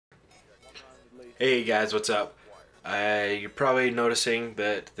Hey guys, what's up? You're probably noticing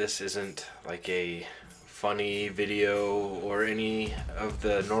that this isn't like a funny video or any of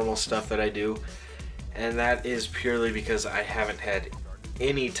the normal stuff that I do, and that is purely because I haven't had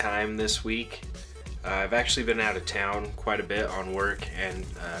any time this week. I've actually been out of town quite a bit on work, and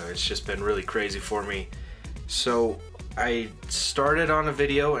it's just been really crazy for me. So I started on a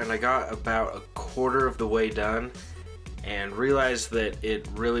video and I got about a quarter of the way done and realized that it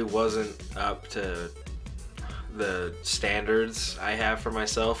really wasn't up to the standards I have for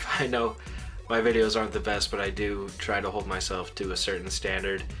myself. I know my videos aren't the best, but I do try to hold myself to a certain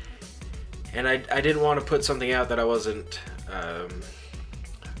standard. And I didn't want to put something out that I wasn't,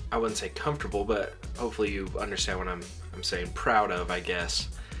 I wouldn't say comfortable, but hopefully you understand what I'm saying, proud of, I guess.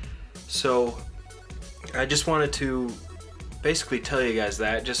 So I just wanted to basically tell you guys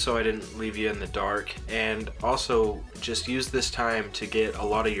that, just so I didn't leave you in the dark, and also just use this time to get a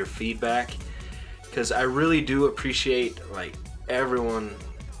lot of your feedback, because I really do appreciate like everyone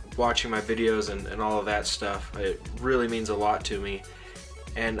watching my videos and all of that stuff. It really means a lot to me,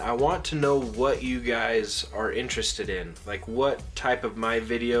 and I want to know what you guys are interested in. Like, what type of my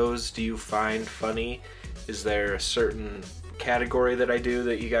videos do you find funny? Is there a certain category that I do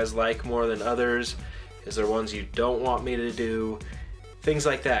that you guys like more than others? Is there ones you don't want me to do? Things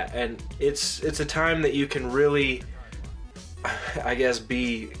like that. And it's a time that you can really, I guess,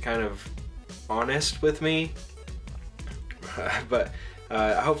 be kind of honest with me. But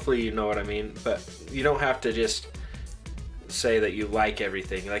hopefully you know what I mean. But you don't have to just say that you like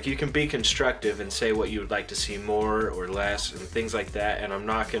everything. Like, you can be constructive and say what you would like to see more or less and things like that. And I'm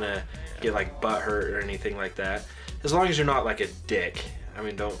not gonna get like butthurt or anything like that. As long as you're not like a dick. I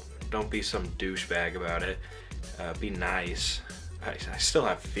mean, don't be some douchebag about it. Be nice. I still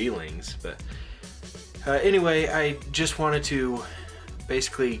have feelings, but anyway, I just wanted to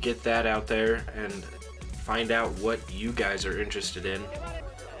basically get that out there and find out what you guys are interested in.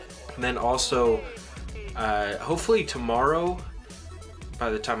 And then also, hopefully tomorrow, by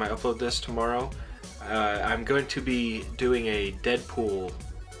the time I upload this tomorrow, I'm going to be doing a Deadpool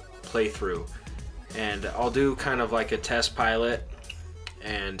playthrough, and I'll do kind of like a test pilot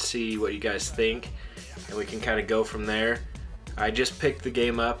and see what you guys think, and we can kind of go from there. I just picked the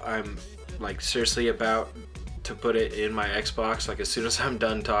game up. I'm like seriously about to put it in my Xbox. Like, as soon as I'm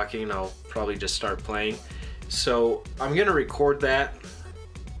done talking, I'll probably just start playing. So I'm gonna record that,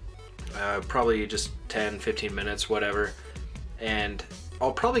 probably just 10-15 minutes, whatever, and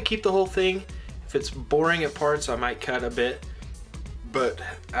I'll probably keep the whole thing. If it's boring at parts, I might cut a bit, but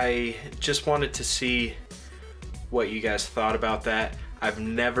I just wanted to see what you guys thought about that. I've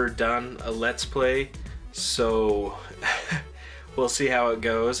never done a Let's Play, so we'll see how it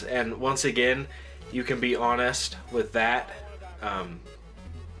goes. And once again, you can be honest with that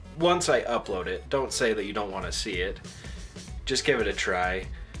once I upload it. Don't say that you don't want to see it. Just give it a try.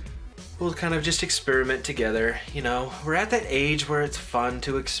 We'll kind of just experiment together, you know. We're at that age where it's fun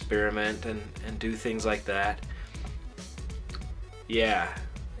to experiment and do things like that. Yeah,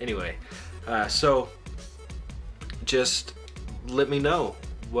 anyway, so just let me know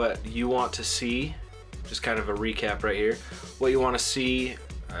what you want to see. Just kind of a recap right here. What you want to see,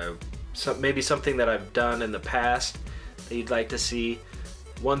 maybe something that I've done in the past that you'd like to see.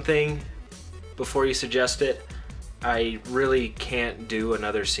 One thing before you suggest it, I really can't do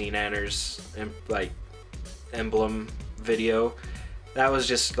another Scene Anners like emblem video. That was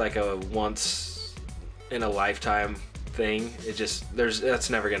just like a once in a lifetime thing. That's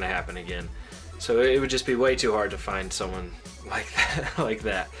never gonna happen again. So it would just be way too hard to find someone like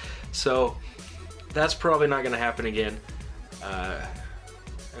that. So that's probably not gonna happen again.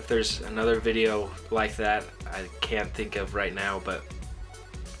 If there's another video like that, I can't think of right now, but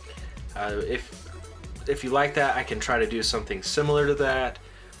if you like that, I can try to do something similar to that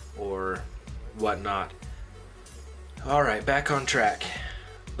or whatnot. Alright, back on track.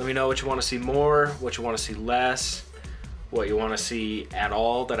 Let me know what you want to see more, what you want to see less, what you want to see at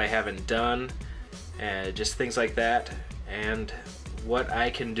all that I haven't done, and just things like that, and what I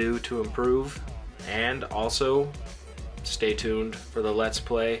can do to improve. And also, stay tuned for the Let's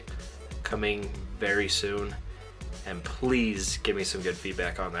Play coming very soon, and please give me some good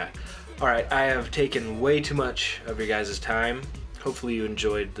feedback on that. Alright, I have taken way too much of your guys' time. Hopefully you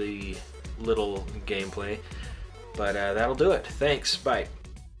enjoyed the little gameplay, but that'll do it. Thanks, bye.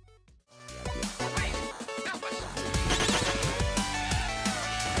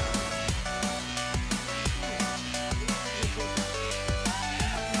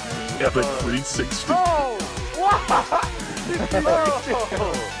 Epic 360. Oh! Wow!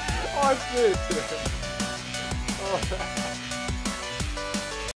 Oh, I did. Oh.